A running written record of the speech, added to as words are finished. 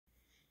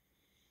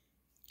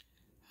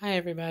Hi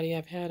everybody,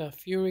 I've had a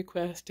few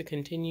requests to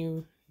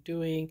continue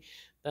doing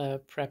the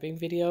prepping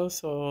video,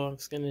 so I'm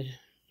just going to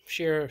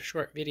share a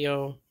short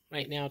video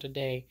right now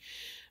today.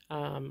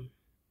 Um,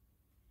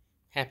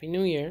 Happy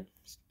New Year.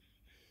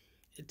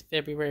 It's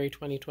February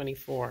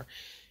 2024.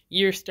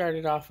 Year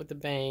started off with a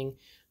bang.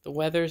 The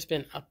weather's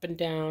been up and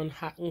down,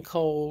 hot and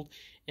cold,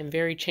 and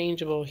very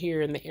changeable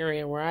here in the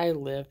area where I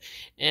live,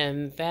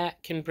 and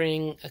that can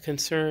bring a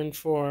concern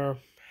for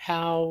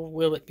how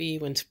will it be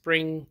when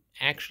spring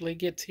actually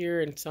gets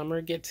here and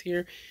summer gets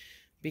here,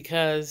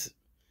 because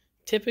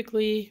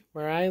typically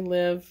where I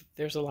live,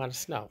 there's a lot of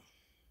snow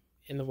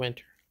in the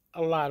winter,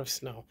 a lot of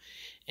snow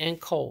and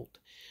cold.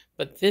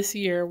 But this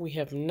year we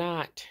have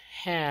not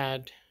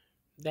had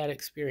that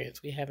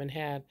experience. We haven't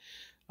had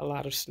a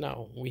lot of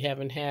snow. We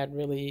haven't had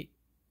really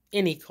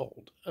any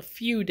cold, a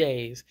few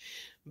days,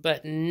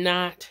 but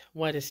not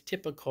what is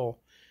typical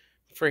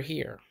for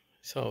here.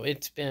 So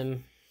it's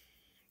been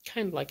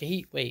kind of like a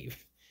heat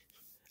wave.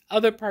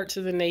 Other parts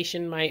of the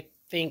nation might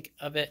think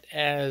of it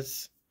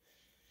as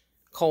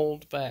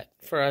cold, but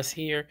for us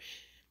here,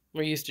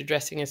 we're used to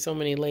dressing in so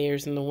many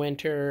layers in the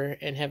winter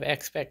and have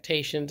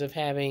expectations of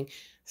having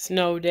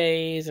snow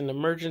days and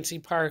emergency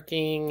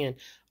parking and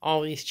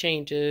all these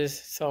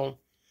changes. So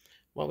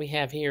what we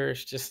have here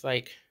is just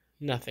like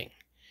nothing.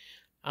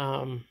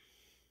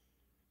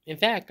 In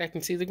fact, I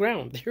can see the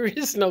ground. There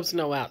is no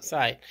snow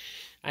outside.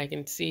 I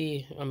can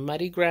see a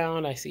muddy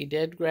ground. I see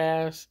dead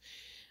grass.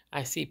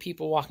 I see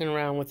people walking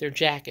around with their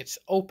jackets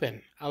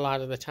open a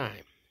lot of the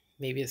time.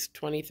 Maybe it's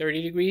 20,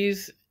 30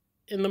 degrees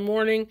in the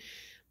morning,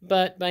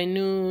 but by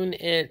noon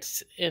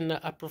it's in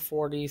the upper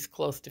 40s,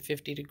 close to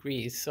 50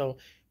 degrees. So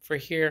for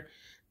here,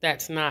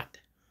 that's not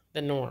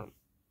the norm.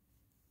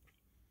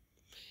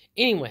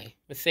 Anyway,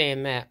 with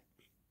saying that,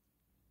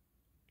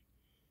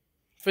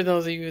 for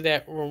those of you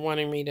that were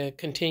wanting me to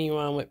continue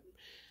on with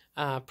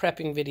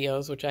prepping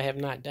videos, which I have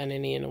not done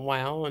any in a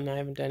while, and I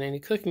haven't done any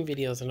cooking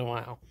videos in a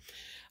while,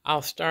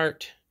 I'll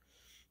start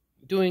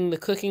doing the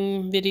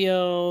cooking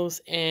videos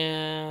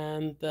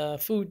and the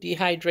food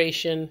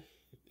dehydration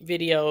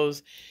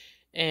videos,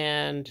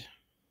 and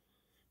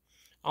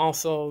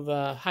also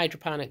the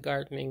hydroponic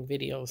gardening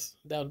videos.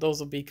 Those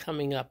will be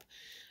coming up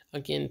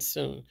again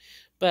soon.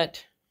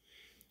 But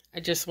I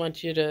just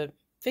want you to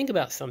think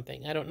about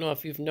something. I don't know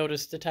if you've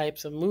noticed the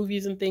types of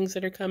movies and things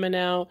that are coming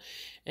out.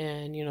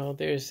 And,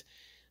 there's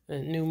a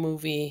new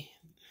movie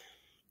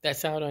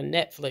that's out on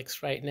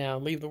Netflix right now,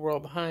 Leave the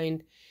World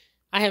Behind.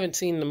 I haven't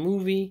seen the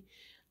movie.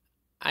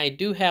 I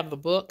do have the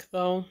book,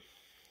 though.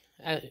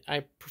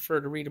 I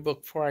prefer to read a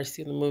book before I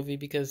see the movie,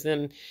 because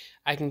then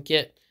I can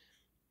get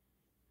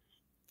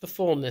the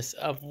fullness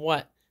of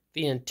what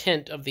the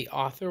intent of the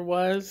author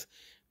was,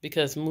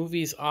 because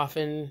movies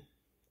often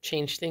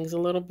change things a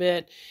little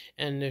bit,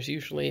 and there's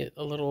usually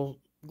a little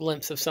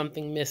glimpse of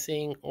something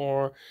missing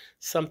or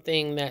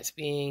something that's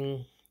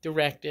being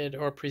directed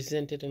or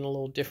presented in a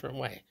little different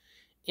way.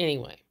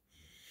 Anyway,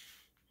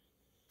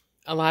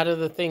 a lot of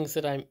the things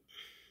that I'm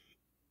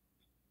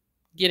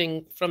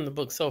getting from the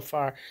book so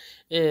far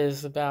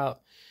is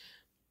about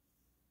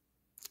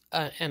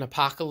an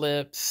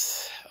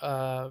apocalypse,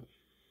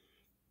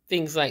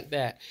 things like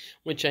that,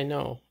 which I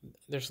know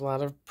there's a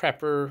lot of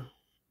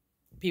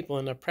people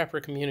in the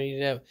prepper community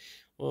that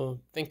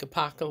will think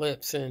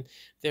apocalypse and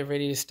they're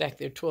ready to stack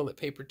their toilet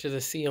paper to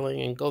the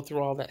ceiling and go through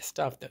all that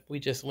stuff that we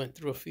just went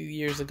through a few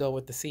years ago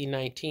with the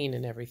C-19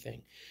 and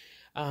everything.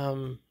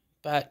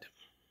 But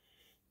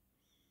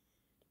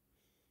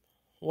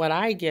what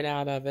I get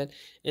out of it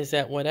is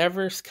that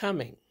whatever's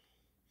coming,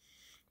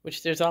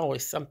 which there's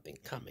always something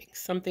coming,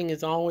 something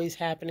is always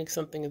happening,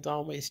 something is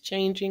always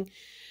changing.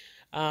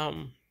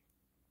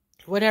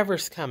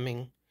 Whatever's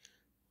coming,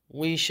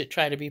 we should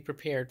try to be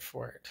prepared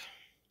for it.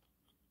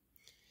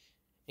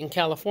 In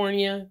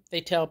California,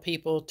 they tell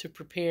people to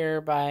prepare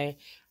by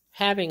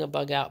having a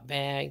bug out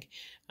bag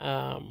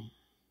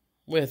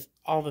with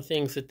all the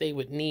things that they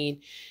would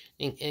need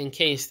in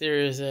case there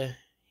is a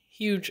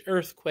huge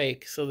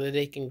earthquake, so that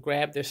they can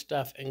grab their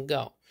stuff and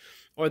go.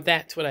 Or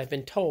that's what I've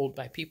been told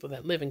by people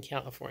that live in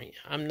California.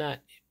 I'm not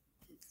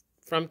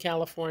from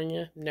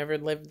California, never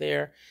lived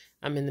there.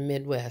 I'm in the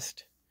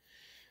Midwest.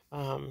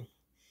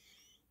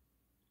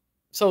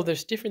 So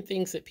there's different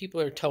things that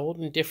people are told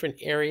in different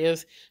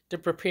areas to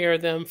prepare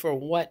them for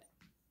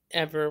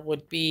whatever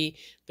would be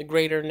the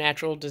greater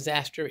natural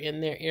disaster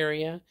in their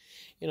area.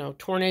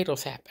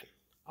 Tornadoes happen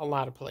a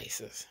lot of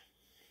places.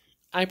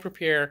 I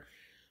prepare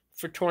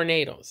for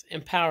tornadoes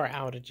and power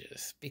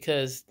outages,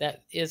 because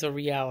that is a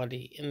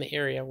reality in the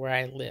area where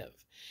I live.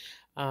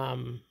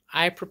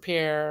 I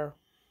prepare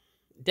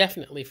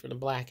definitely for the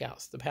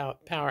blackouts, the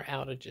power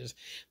outages,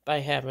 by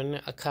having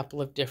a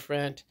couple of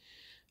different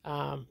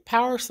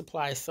power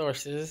supply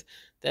sources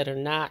that are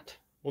not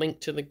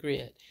linked to the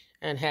grid,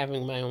 and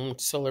having my own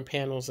solar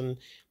panels and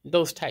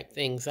those type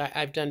things.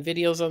 I've done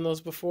videos on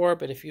those before,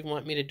 but if you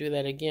want me to do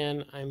that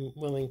again, I'm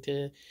willing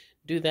to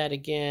do that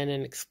again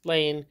and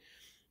explain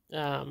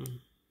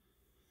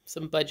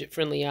some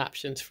budget-friendly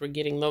options for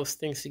getting those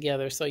things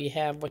together, so you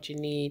have what you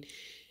need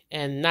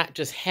and not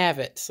just have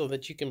it, so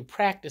that you can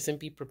practice and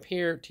be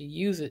prepared to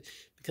use it,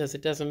 because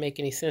it doesn't make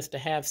any sense to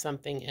have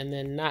something and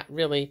then not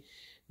really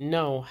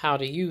know how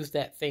to use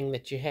that thing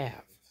that you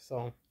have.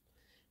 So,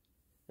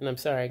 and I'm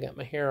sorry, I got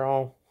my hair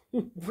all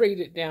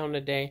braided down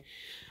today.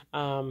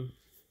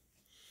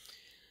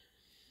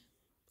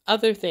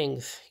 Other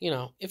things,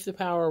 if the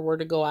power were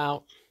to go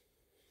out,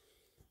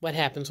 what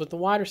happens with the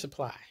water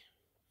supply?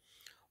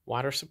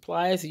 Water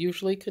supply is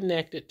usually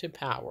connected to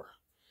power,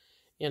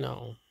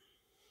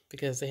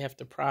 because they have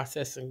to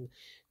process and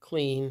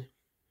clean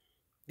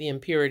the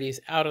impurities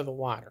out of the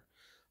water.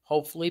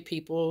 Hopefully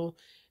people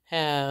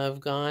have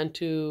gone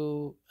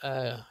to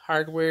a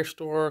hardware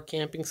store,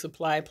 camping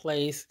supply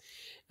place,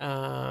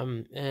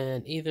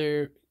 and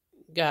either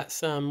got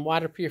some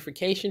water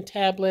purification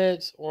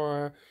tablets,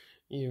 or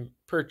you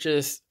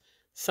purchase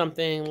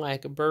something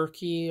like a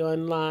Berkey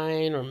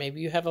online, or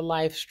maybe you have a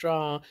Life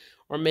Straw,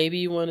 or maybe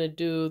you want to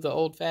do the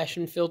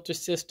old-fashioned filter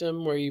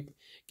system where you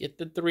get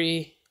the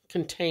 3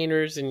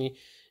 containers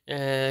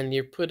and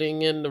you're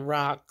putting in the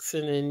rocks,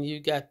 and then you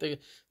got the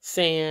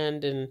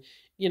sand, and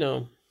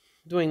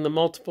doing the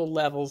multiple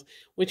levels,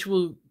 which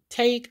will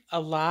take a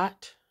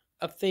lot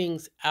of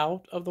things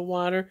out of the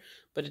water,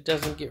 but it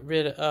doesn't get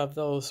rid of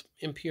those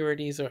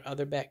impurities or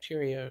other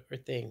bacteria or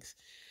things.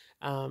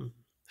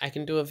 I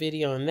can do a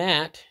video on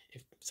that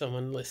if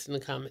someone lists in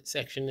the comment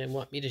section and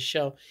want me to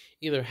show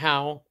either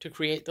how to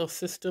create those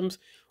systems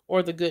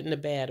or the good and the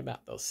bad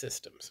about those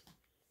systems.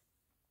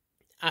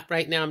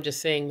 Right now, I'm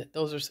just saying that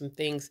those are some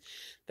things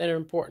that are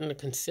important to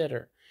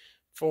consider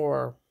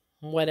for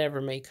whatever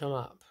may come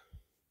up.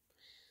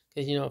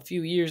 Because, a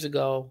few years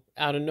ago,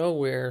 out of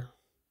nowhere,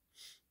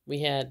 we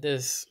had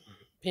this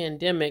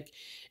pandemic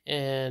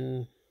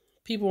and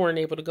people weren't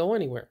able to go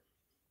anywhere.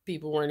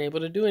 People weren't able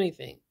to do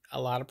anything.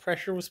 A lot of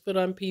pressure was put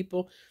on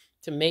people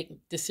to make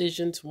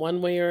decisions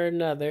one way or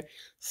another,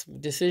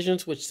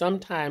 decisions which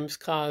sometimes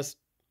caused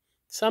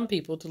some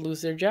people to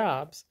lose their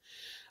jobs.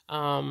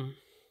 But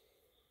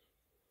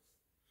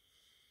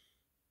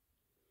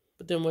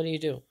then what do you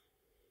do?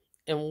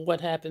 And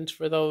what happens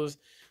for those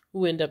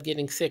who end up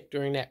getting sick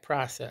during that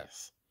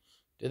process?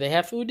 Do they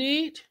have food to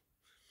eat?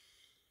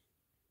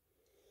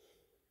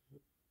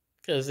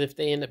 Because if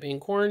they end up being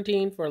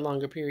quarantined for a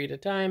longer period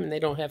of time and they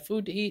don't have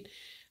food to eat,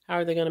 how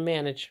are they going to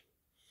manage?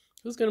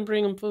 Who's going to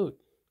bring them food?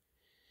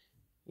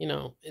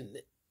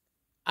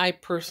 I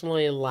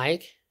personally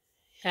like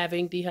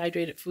having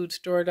dehydrated food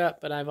stored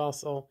up, but I've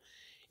also,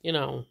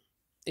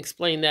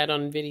 explained that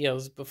on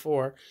videos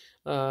before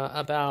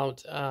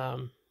about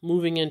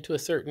moving into a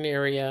certain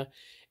area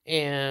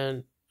and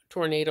a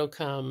tornado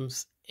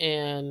comes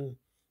and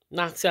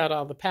knocks out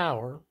all the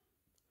power.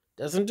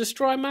 Doesn't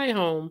destroy my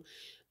home,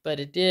 but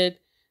it did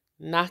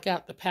knock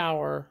out the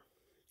power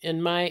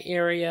in my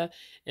area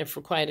and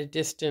for quite a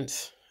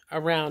distance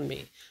around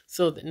me,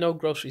 so that no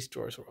grocery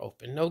stores were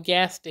open. No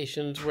gas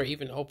stations were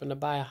even open to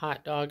buy a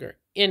hot dog or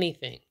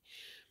anything.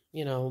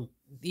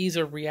 These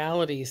are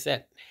realities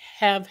that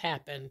have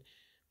happened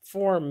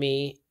for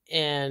me,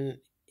 and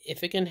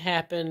if it can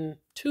happen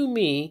to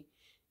me,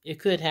 it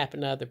could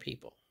happen to other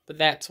people. But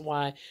that's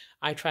why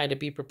I try to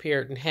be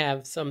prepared and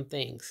have some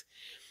things.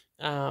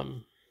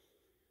 And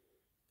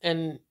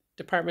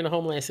Department of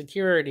Homeland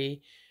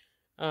Security,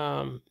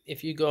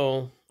 if you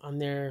go on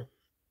their,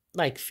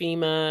 like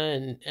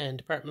FEMA and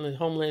Department of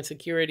Homeland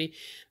Security,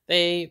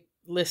 they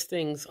list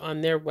things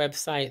on their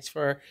websites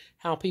for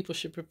how people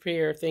should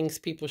prepare, things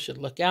people should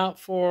look out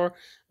for.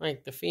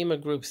 Like the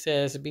FEMA group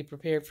says, to be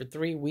prepared for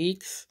 3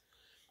 weeks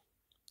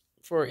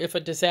for if a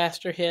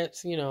disaster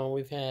hits.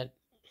 We've had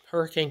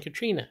Hurricane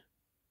Katrina.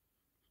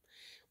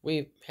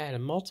 We've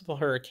had multiple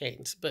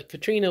hurricanes, but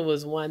Katrina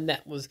was one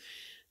that was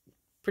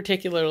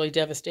particularly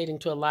devastating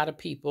to a lot of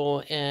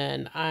people,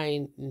 and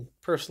I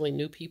personally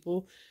knew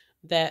people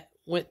that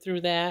went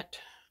through that.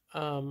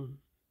 And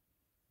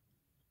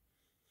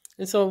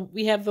so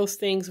we have those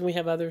things, and we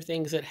have other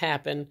things that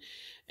happen.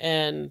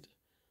 And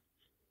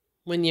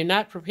when you're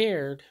not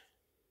prepared,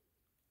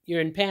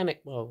 you're in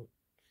panic mode.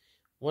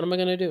 What am I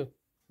going to do?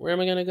 Where am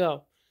I going to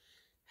go?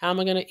 How am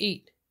I going to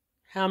eat?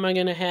 How am I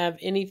going to have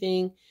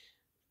anything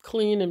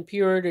clean and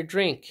pure to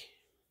drink?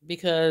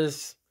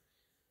 Because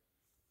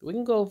we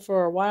can go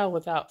for a while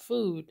without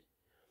food,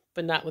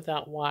 but not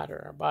without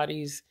water. Our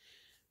bodies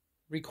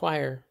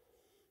require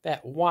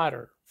that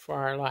water for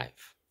our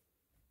life.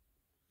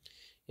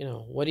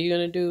 What are you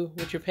going to do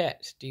with your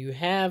pets? Do you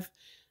have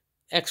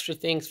extra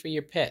things for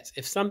your pets?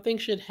 If something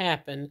should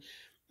happen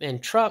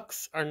and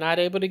trucks are not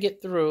able to get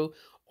through,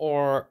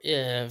 or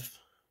if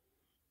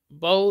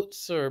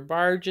boats or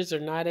barges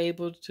are not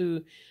able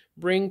to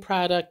bring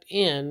product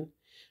in,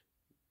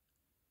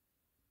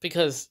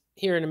 because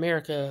here in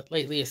America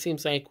lately it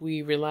seems like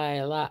we rely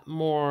a lot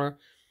more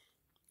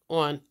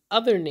on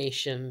other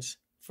nations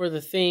for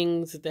the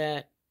things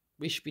that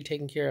we should be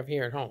taking care of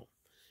here at home,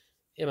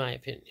 in my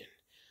opinion.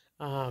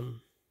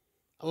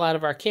 A lot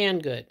of our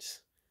canned goods,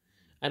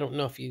 I don't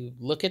know if you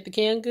look at the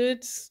canned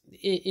goods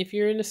if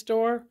you're in the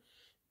store.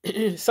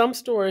 Some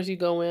stores you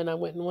go in, I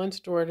went in one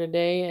store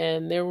today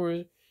and there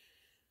were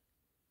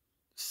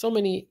so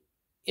many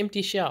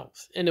empty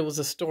shelves, and it was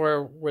a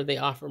store where they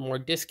offer more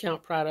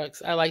discount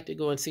products. I like to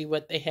go and see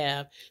what they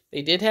have.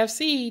 They did have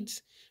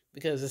seeds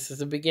because this is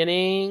the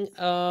beginning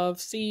of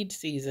seed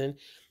season.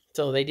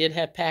 So they did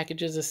have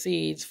packages of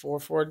seeds for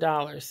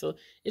 $4. So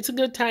it's a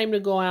good time to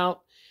go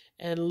out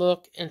and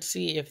look and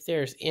see if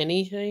there's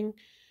anything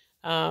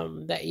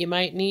that you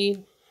might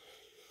need,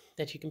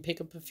 that you can pick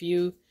up a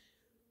few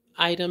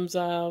items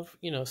of,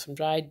 some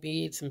dried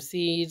beets, some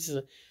seeds,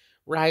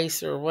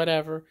 rice or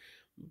whatever.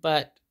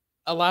 But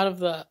a lot of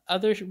the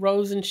other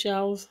rows and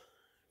shelves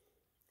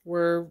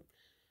were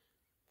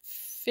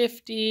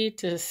 50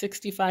 to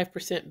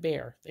 65%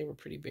 bare. They were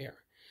pretty bare.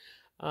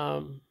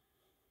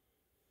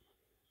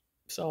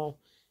 So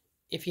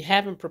if you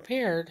haven't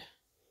prepared,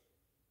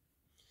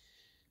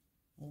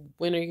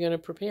 when are you going to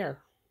prepare?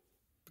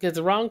 Because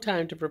the wrong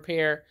time to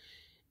prepare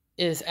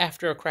is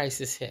after a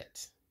crisis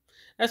hits.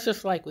 That's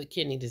just like with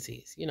kidney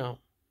disease.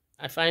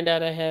 I find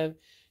out I have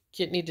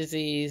kidney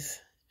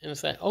disease, and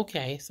it's like,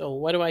 okay, so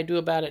what do I do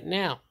about it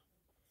now?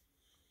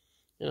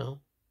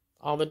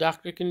 All the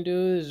doctor can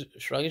do is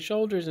shrug his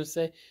shoulders and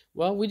say,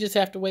 well, we just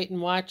have to wait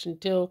and watch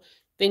until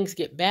things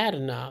get bad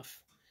enough,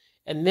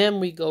 and then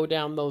we go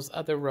down those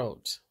other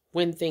roads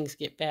when things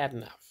get bad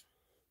enough.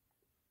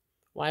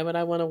 Why would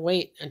I want to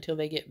wait until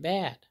they get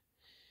bad?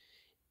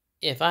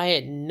 If I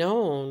had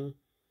known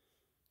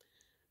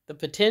the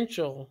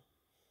potential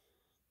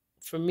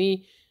for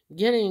me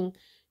getting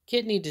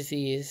kidney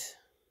disease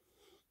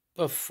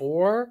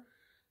before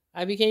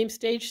I became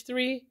stage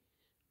 3,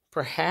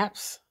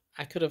 perhaps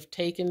I could have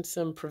taken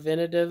some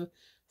preventative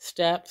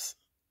steps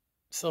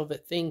so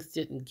that things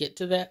didn't get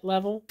to that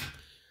level.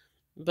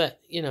 But,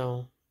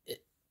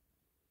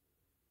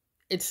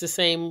 it's the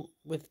same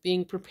with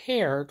being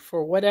prepared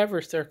for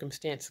whatever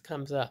circumstance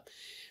comes up.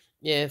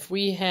 If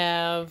we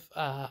have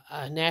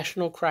a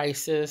national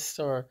crisis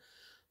or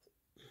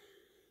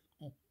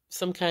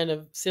some kind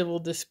of civil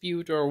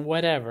dispute or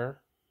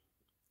whatever,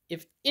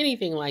 if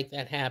anything like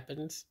that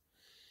happens,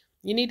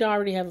 you need to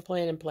already have a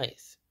plan in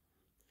place.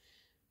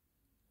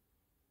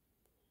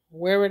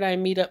 Where would I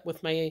meet up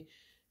with my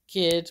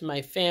kids,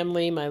 my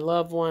family, my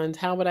loved ones?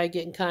 How would I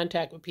get in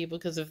contact with people?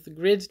 Because if the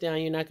grid's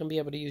down, you're not going to be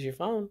able to use your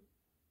phone,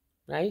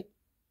 right?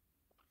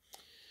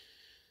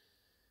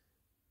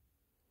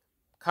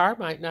 Car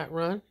might not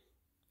run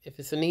if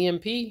it's an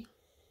EMP,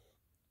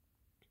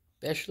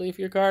 especially if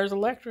your car is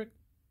electric.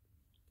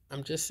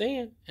 I'm just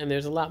saying. And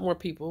there's a lot more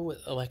people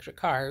with electric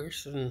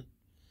cars. And,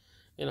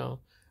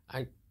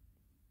 I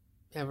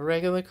have a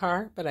regular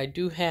car, but I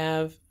do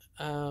have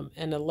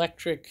an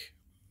electric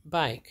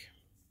bike.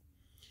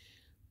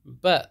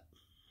 But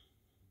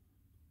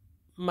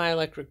my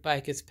electric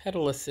bike is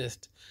pedal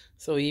assist.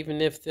 So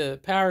even if the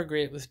power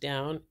grid was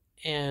down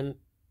and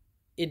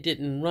it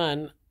didn't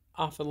run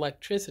off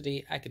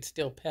electricity, I could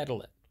still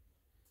pedal it.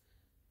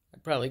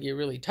 I'd probably get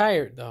really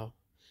tired though,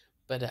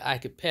 but I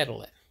could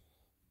pedal it.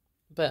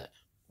 But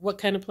what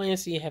kind of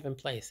plans do you have in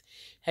place?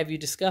 Have you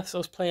discussed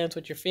those plans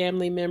with your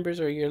family members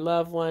or your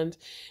loved ones?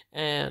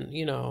 And,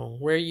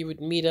 where you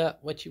would meet up,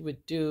 what you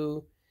would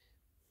do?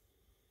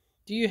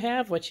 Do you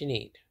have what you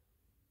need?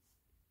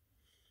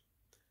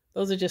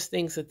 Those are just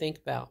things to think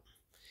about.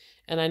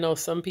 And I know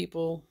some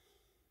people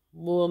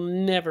will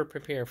never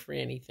prepare for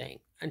anything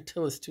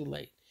until it's too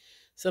late.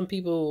 Some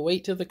people will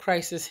wait till the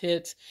crisis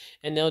hits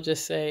and they'll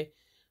just say,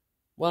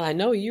 well, I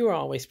know you're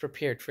always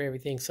prepared for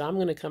everything, so I'm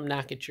going to come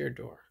knock at your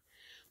door.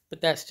 But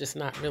that's just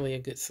not really a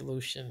good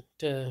solution,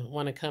 to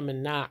want to come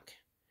and knock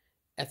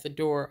at the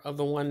door of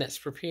the one that's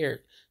prepared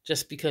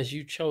just because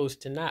you chose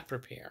to not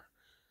prepare.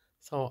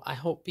 So I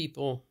hope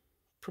people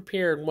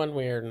prepare in one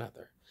way or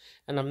another.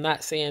 And I'm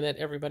not saying that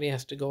everybody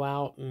has to go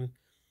out and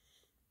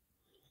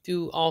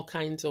do all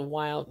kinds of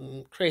wild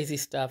and crazy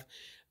stuff.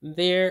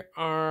 There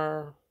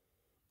are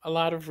a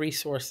lot of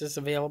resources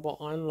available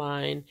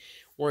online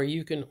where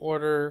you can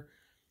order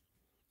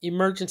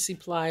emergency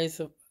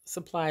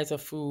supplies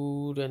of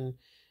food and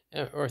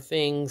or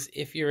things.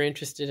 If you're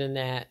interested in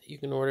that, you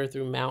can order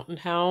through Mountain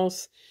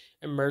House,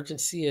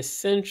 Emergency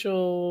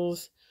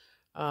Essentials,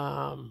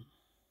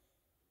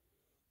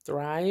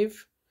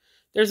 Thrive.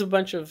 There's a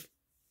bunch of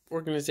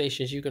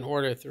organizations you can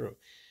order through.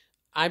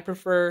 I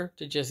prefer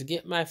to just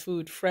get my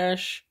food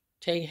fresh,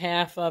 take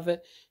half of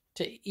it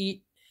to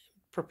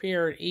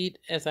prepare and eat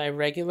as I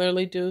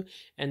regularly do,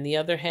 and the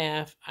other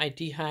half I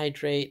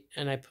dehydrate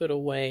and I put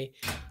away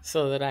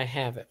so that I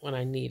have it when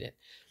I need it.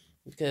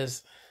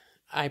 Because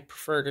I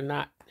prefer to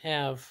not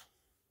have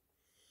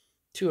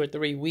 2 or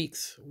 3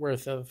 weeks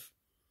worth of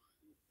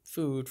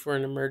food for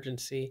an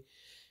emergency.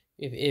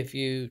 If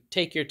you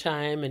take your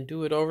time and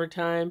do it over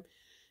time,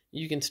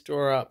 you can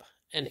store up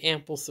an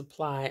ample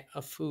supply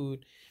of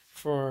food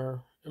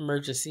for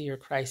emergency or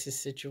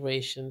crisis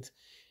situations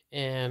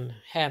and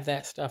have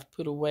that stuff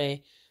put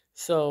away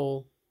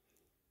so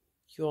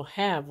you'll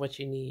have what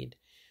you need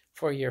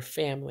for your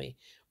family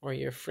or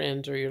your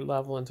friends or your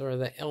loved ones or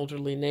the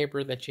elderly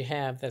neighbor that you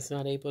have that's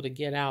not able to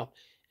get out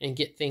and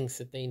get things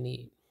that they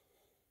need.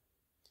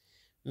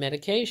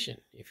 Medication.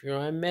 If you're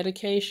on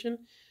medication,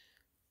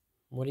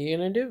 what are you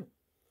going to do?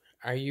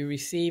 Are you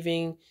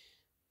receiving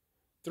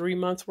 3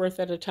 months worth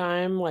at a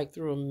time, like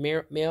through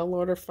a mail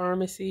order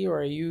pharmacy,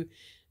 or are you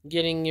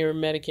getting your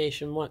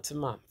medication once a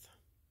month?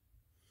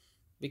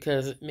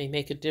 Because it may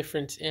make a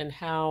difference in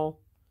how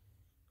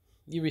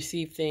you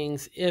receive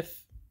things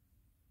if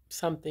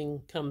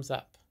something comes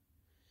up.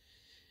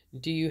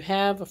 Do you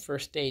have a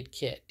first aid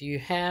kit? Do you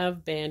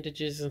have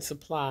bandages and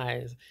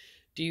supplies?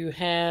 Do you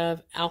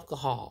have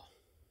alcohol?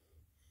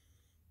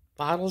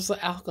 Bottles of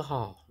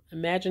alcohol.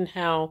 Imagine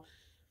how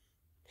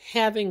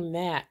having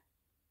that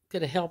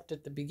could have helped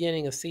at the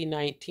beginning of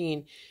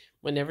C-19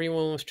 when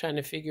everyone was trying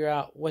to figure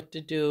out what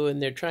to do,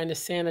 and they're trying to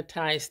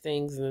sanitize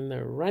things, and then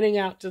they're running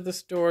out to the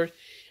stores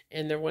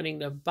and they're wanting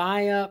to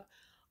buy up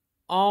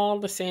all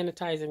the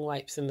sanitizing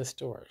wipes in the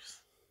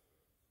stores.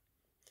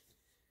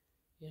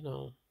 You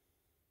know,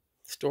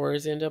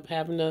 stores end up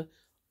having to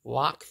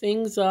lock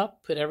things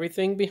up, put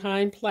everything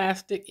behind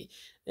plastic.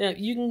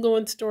 You can go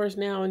in stores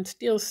now and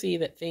still see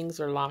that things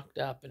are locked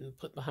up and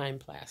put behind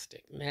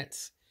plastic, and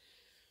that's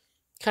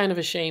kind of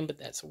a shame, but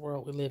that's the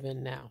world we live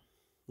in now.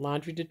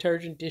 Laundry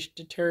detergent, dish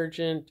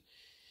detergent,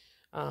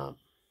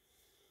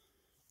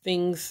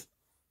 things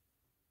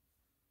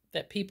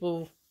that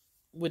people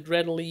would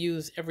readily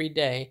use every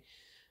day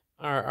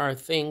are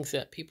things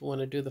that people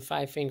want to do the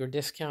 5-finger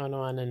discount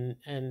on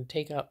and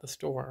take out the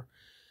store.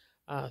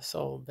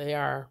 So they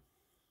are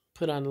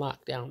put on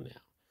lockdown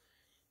now.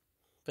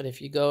 But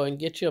if you go and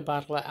get you a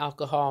bottle of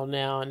alcohol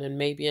now, and then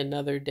maybe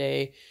another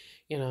day,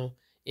 you know,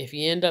 if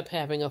you end up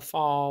having a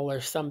fall or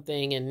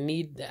something and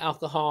need the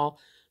alcohol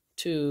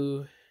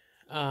to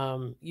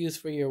use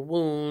for your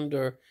wound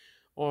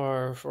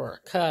or for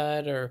a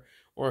cut,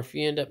 or if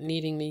you end up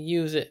needing to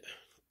use it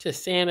to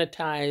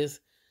sanitize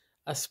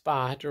a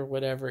spot or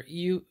whatever,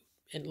 you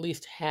at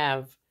least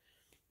have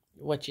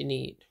what you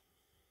need.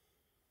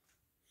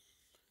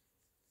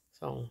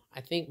 So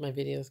I think my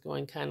video is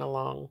going kind of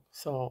long,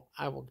 so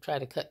I will try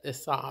to cut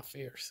this off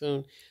here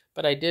soon.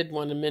 But I did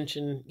want to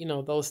mention, you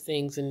know, those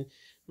things and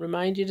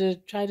remind you to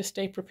try to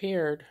stay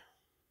prepared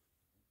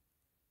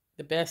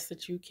the best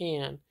that you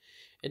can.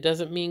 It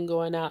doesn't mean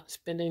going out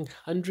spending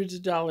hundreds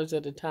of dollars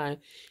at a time.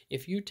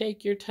 If you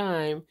take your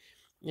time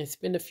and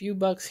spend a few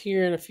bucks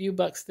here and a few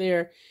bucks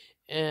there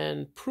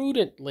and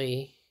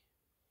prudently,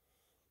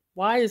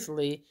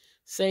 wisely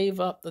save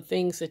up the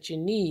things that you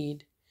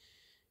need,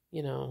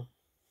 you know,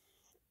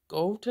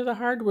 go to the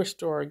hardware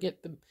store,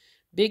 get the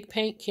big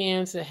paint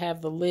cans that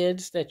have the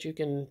lids that you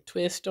can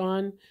twist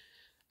on.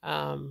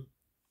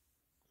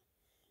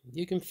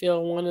 You can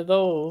fill one of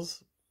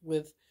those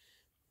with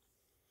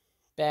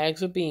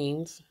bags of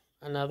beans,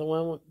 another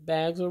one with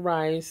bags of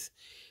rice,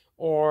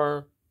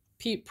 or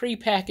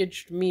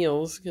pre-packaged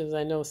meals, because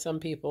I know some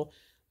people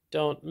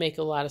don't make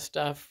a lot of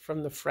stuff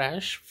from the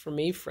fresh. For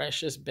me,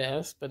 fresh is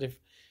best, but if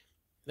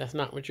that's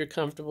not what you're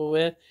comfortable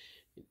with,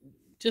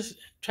 just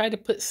try to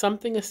put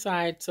something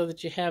aside so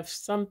that you have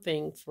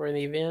something for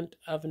the event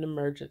of an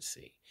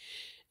emergency.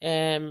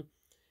 And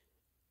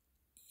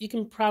you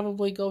can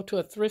probably go to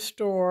a thrift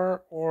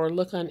store or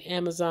look on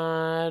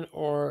Amazon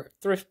or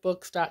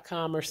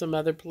thriftbooks.com or some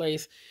other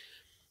place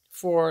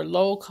for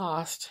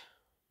low-cost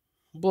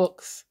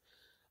books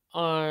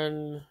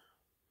on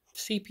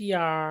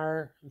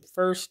CPR,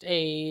 first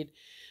aid,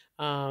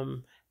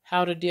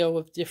 how to deal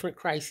with different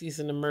crises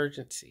and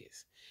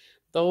emergencies.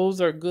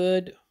 Those are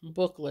good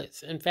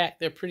booklets. In fact,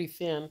 they're pretty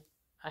thin.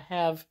 I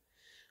have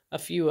a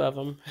few of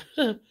them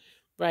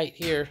right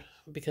here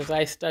because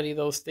I study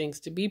those things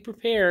to be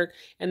prepared,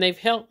 and they've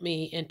helped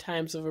me in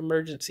times of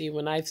emergency.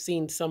 When I've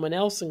seen someone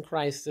else in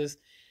crisis,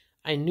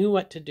 I knew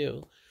what to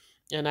do,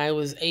 and I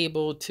was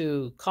able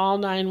to call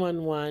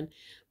 911,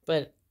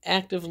 but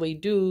actively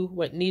do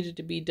what needed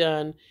to be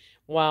done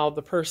while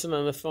the person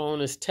on the phone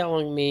is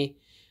telling me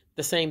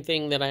the same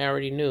thing that I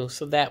already knew.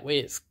 So that way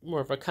it's more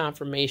of a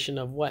confirmation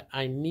of what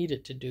I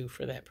needed to do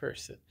for that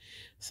person.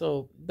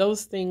 So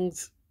those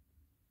things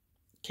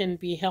can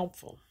be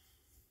helpful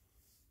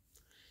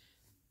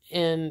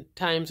in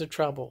times of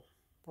trouble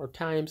or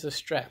times of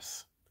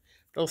stress.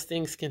 Those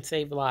things can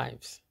save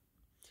lives.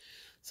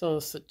 So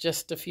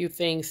just a few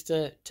things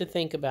to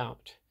think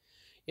about.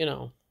 You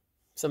know,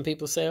 some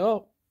people say,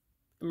 oh,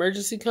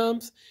 emergency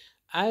comes,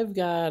 I've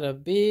got a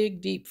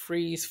big deep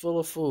freeze full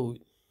of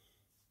food.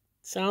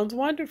 Sounds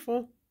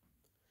wonderful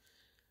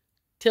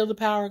till the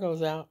power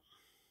goes out.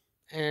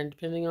 And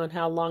depending on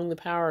how long the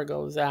power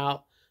goes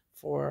out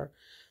for,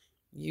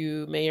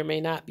 you may or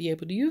may not be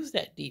able to use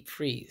that deep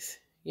freeze.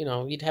 You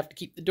know, you'd have to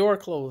keep the door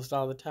closed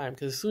all the time,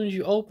 because as soon as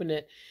you open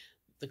it,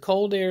 the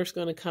cold air is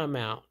going to come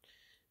out,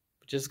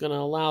 which is going to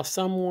allow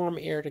some warm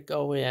air to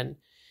go in.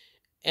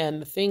 And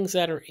the things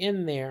that are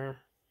in there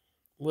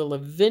will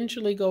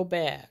eventually go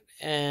bad.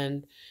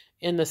 And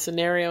in the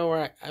scenario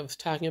where I was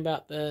talking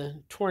about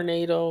the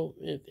tornado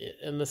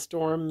and the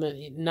storm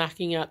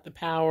knocking out the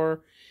power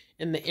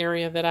in the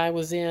area that I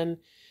was in,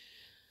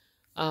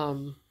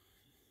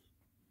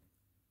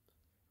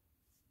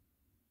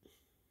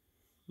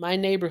 my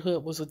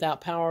neighborhood was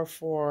without power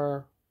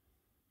for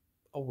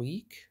a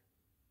week.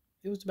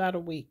 It was about a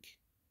week.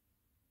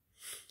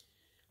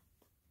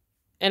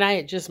 And I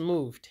had just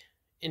moved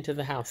into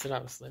the house that I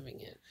was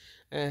living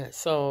in.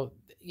 So,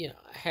 I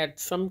had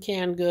some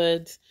canned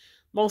goods.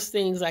 Most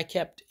things I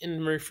kept in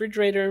the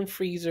refrigerator and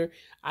freezer.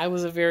 I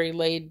was a very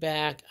laid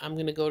back, I'm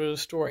going to go to the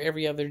store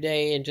every other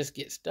day and just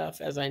get stuff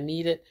as I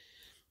need it.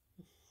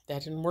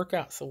 That didn't work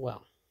out so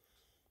well.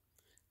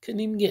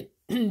 Couldn't even get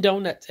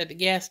donuts at the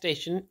gas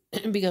station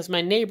because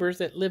my neighbors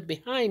that lived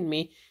behind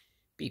me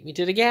beat me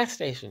to the gas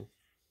station.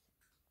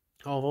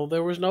 Although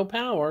there was no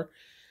power,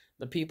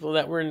 the people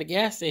that were in the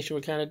gas station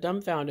were kind of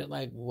dumbfounded,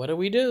 like, what do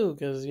we do?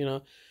 Because,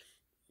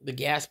 the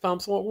gas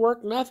pumps won't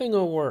work, nothing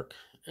will work.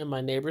 And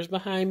my neighbors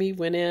behind me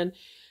went in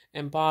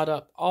and bought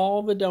up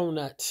all the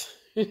donuts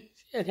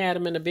and had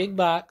them in a big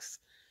box.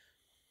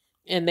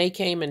 And they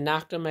came and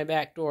knocked on my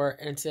back door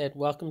and said,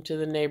 welcome to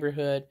the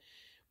neighborhood.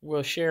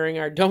 We're sharing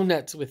our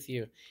donuts with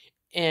you.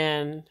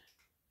 And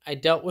I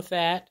dealt with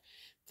that.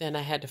 Then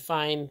I had to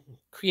find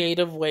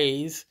creative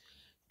ways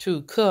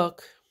to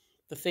cook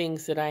the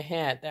things that I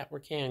had that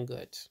were canned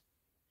goods.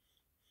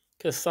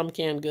 Because some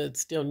canned goods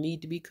still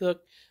need to be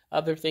cooked.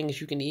 Other things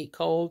you can eat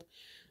cold.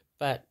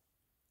 But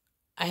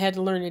I had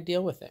to learn to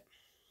deal with it.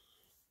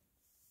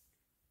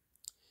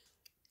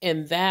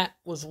 And that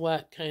was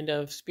what kind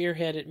of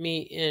spearheaded me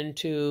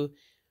into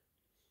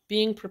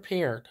being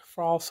prepared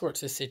for all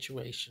sorts of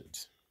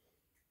situations.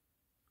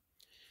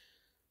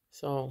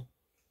 So,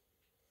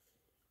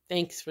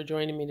 thanks for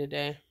joining me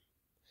today.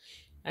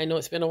 I know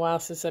it's been a while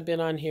since I've been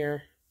on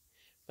here,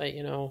 but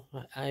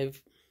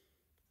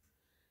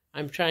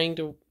I'm trying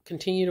to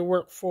continue to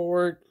work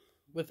forward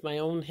with my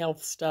own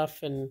health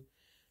stuff and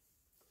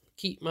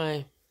keep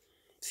my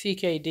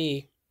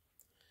CKD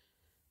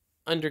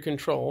under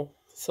control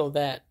so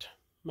that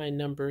my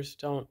numbers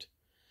don't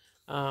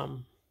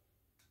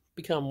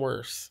become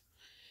worse.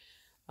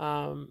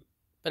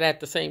 But at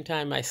the same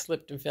time, I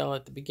slipped and fell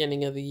at the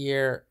beginning of the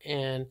year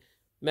and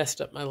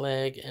messed up my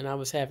leg, and I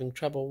was having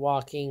trouble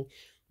walking,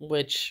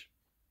 which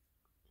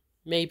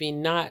maybe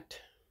not,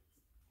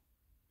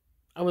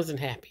 I wasn't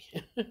happy.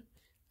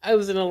 I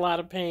was in a lot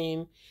of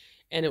pain,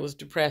 and it was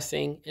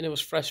depressing, and it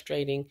was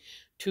frustrating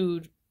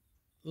to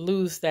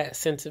lose that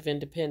sense of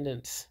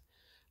independence.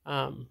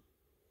 But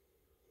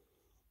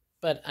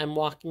I'm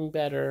walking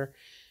better,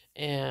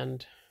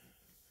 and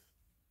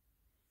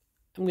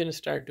I'm going to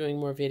start doing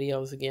more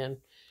videos again.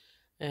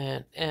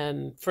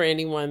 And for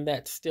anyone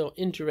that's still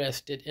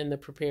interested in the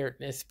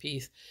preparedness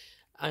piece,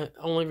 I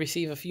only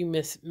receive a few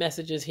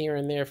messages here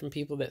and there from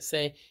people that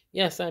say,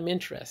 yes, I'm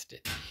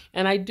interested.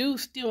 And I do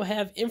still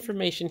have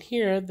information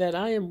here that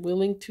I am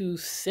willing to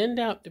send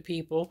out to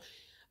people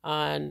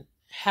on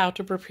how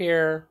to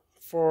prepare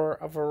for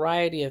a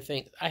variety of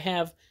things. I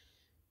have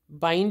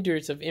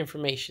binders of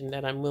information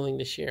that I'm willing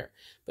to share.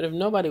 But if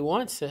nobody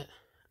wants it,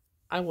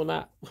 I will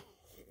not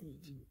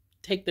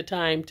take the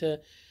time to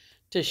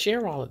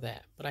share all of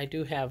that. But I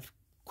do have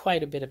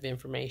quite a bit of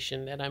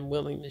information that I'm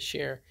willing to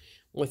share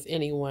with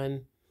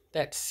anyone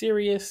that's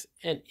serious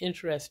and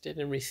interested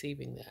in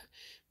receiving that.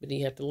 But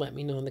you have to let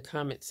me know in the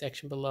comment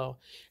section below.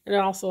 And it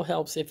also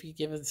helps if you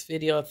give this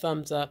video a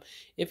thumbs up.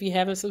 If you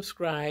haven't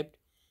subscribed,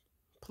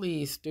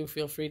 please do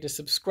feel free to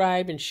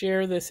subscribe and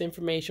share this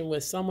information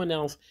with someone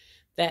else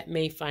that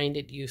may find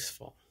it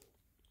useful.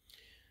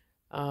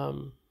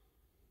 I'm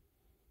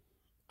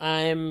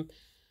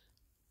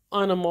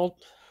on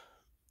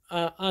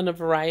a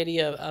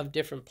variety of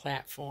different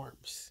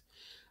platforms.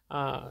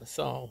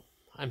 So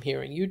I'm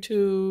here on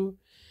YouTube,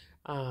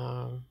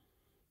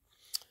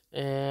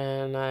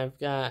 and I've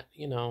got,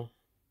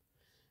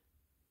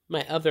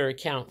 my other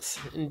accounts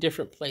in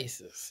different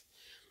places.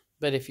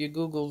 But if you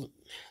Google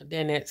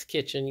Danette's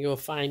Kitchen, you'll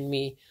find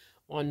me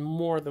on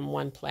more than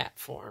one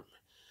platform.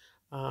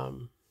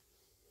 In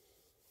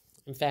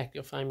fact,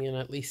 you'll find me on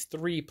at least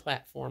 3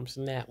 platforms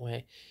in that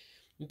way.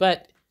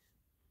 But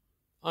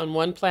on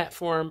one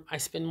platform, I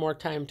spend more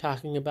time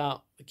talking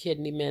about the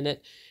Kidney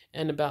Minute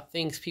and about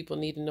things people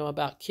need to know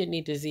about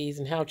kidney disease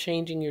and how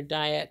changing your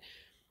diet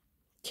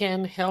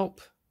can help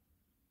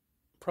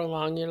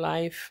prolong your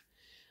life.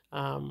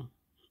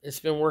 It's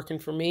been working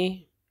for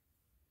me,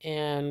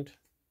 and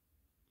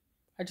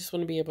I just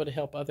want to be able to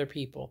help other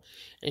people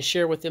and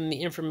share with them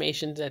the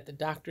information that the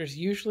doctors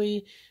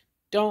usually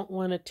don't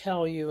want to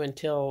tell you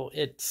until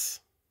it's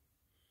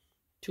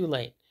too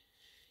late,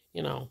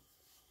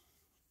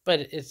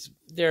 But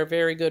there are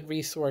very good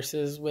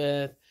resources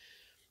with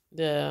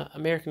the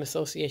American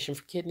Association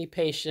for Kidney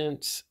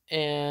Patients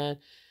and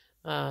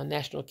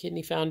National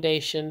Kidney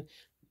Foundation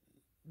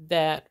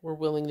that were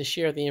willing to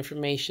share the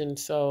information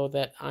so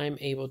that I'm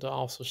able to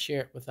also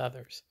share it with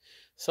others.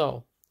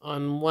 So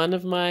on one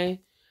of my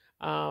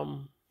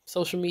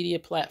social media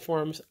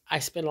platforms, I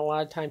spend a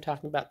lot of time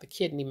talking about the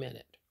Kidney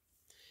Minute.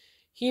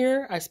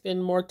 Here, I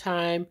spend more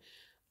time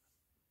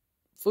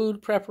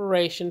food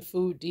preparation,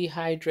 food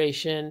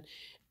dehydration,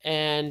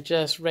 and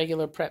just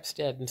regular prep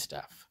stead and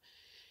stuff.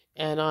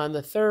 And on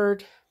the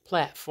third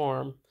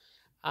platform,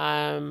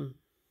 I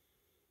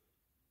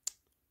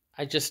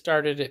just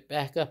started it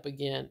back up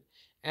again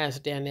as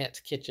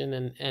Danette's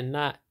Kitchen and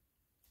not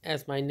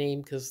as my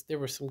name because there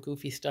was some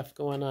goofy stuff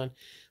going on.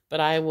 but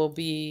I will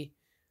be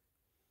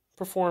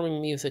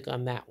performing music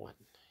on that one.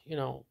 You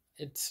know,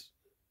 it's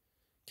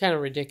kind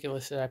of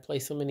ridiculous that I play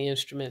so many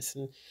instruments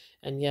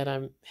and yet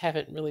I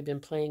haven't really been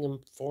playing them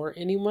for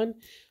anyone.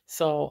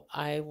 So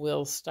I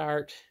will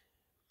start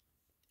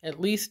at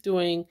least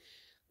doing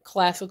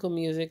classical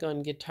music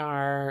on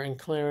guitar and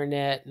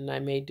clarinet, and I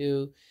may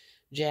do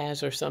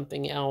jazz or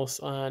something else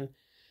on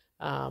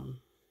um,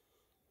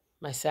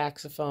 my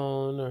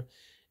saxophone, or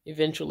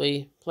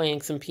eventually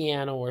playing some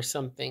piano or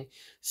something.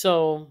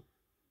 So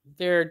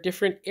there are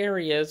different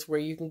areas where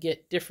you can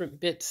get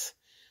different bits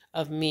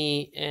of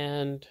me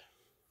and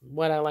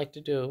what I like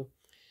to do.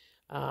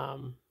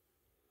 Um,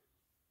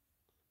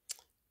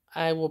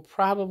 I will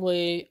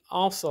probably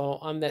also,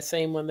 on that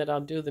same one that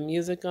I'll do the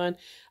music on,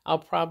 I'll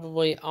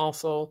probably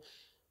also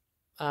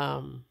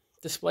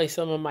display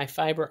some of my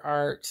fiber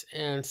arts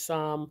and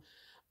some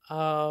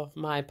of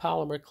my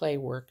polymer clay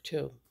work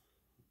too.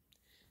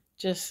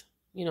 Just,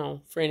 you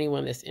know, for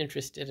anyone that's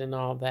interested in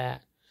all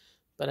that.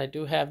 But I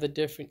do have the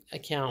different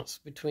accounts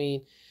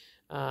between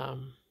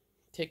um,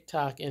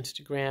 TikTok,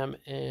 Instagram,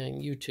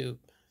 and YouTube.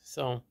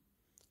 So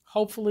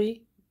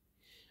hopefully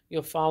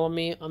you'll follow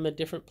me on the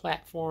different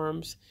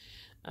platforms.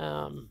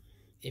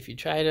 If you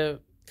try to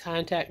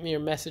contact me or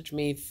message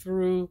me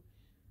through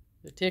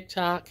the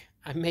TikTok,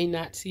 I may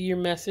not see your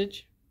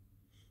message,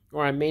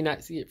 or I may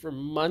not see it for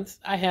months.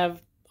 I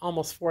have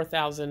almost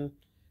 4,000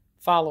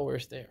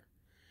 followers there.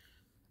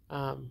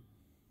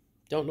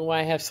 Don't know why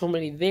I have so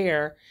many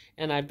there,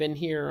 and I've been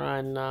here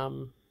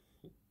on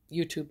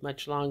YouTube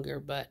much longer,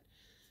 but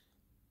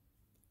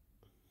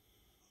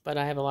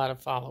I have a lot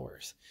of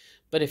followers.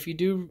 But if you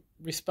do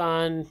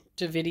respond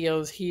to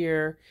videos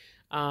here,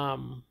 I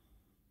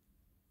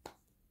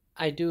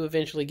do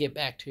eventually get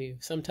back to you.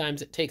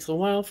 Sometimes it takes a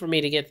while for me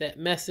to get that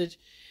message,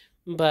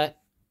 but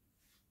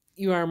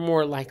you are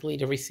more likely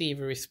to receive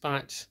a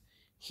response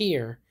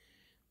here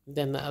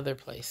than the other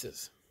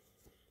places.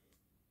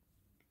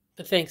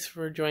 But thanks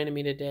for joining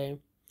me today.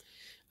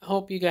 I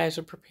hope you guys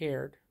are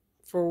prepared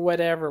for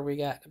whatever we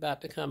got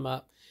about to come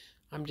up.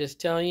 I'm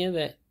just telling you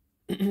that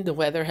the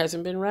weather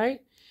hasn't been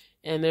right,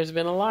 and there's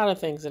been a lot of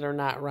things that are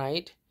not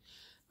right.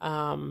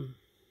 And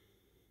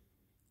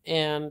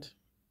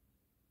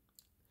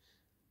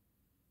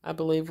I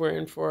believe we're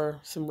in for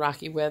some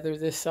rocky weather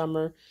this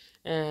summer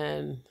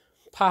and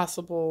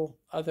possible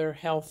other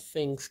health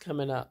things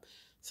coming up.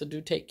 So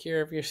do take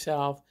care of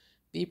yourself.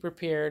 Be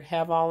prepared.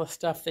 Have all the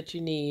stuff that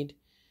you need,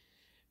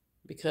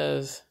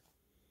 because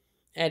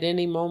at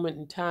any moment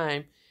in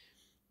time,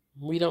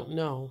 we don't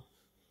know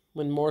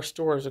when more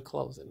stores are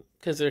closing,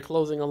 because they're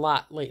closing a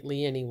lot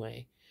lately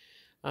anyway.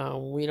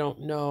 We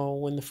don't know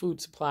when the food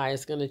supply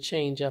is going to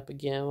change up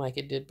again like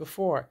it did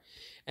before.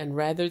 And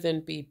rather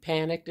than be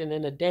panicked and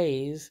in a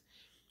daze,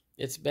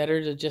 it's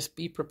better to just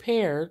be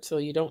prepared so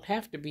you don't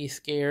have to be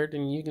scared,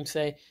 and you can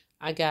say,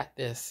 I got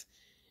this.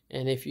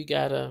 And if you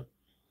got to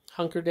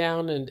hunker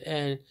down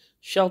and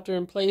shelter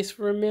in place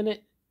for a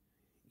minute,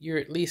 you're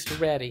at least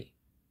ready.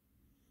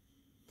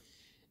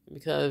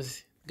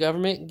 Because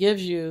government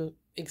gives you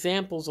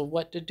examples of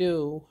what to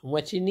do and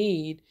what you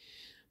need,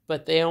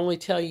 but they only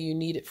tell you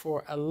need it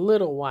for a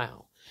little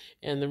while.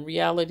 And the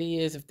reality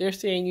is, if they're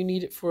saying you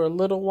need it for a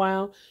little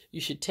while, you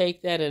should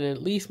take that and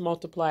at least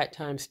multiply it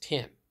times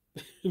 10.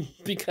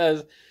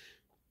 Because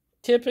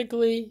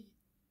typically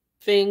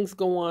things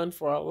go on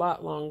for a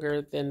lot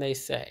longer than they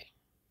say.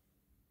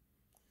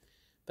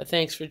 But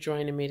thanks for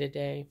joining me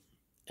today,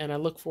 and I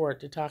look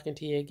forward to talking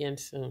to you again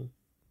soon.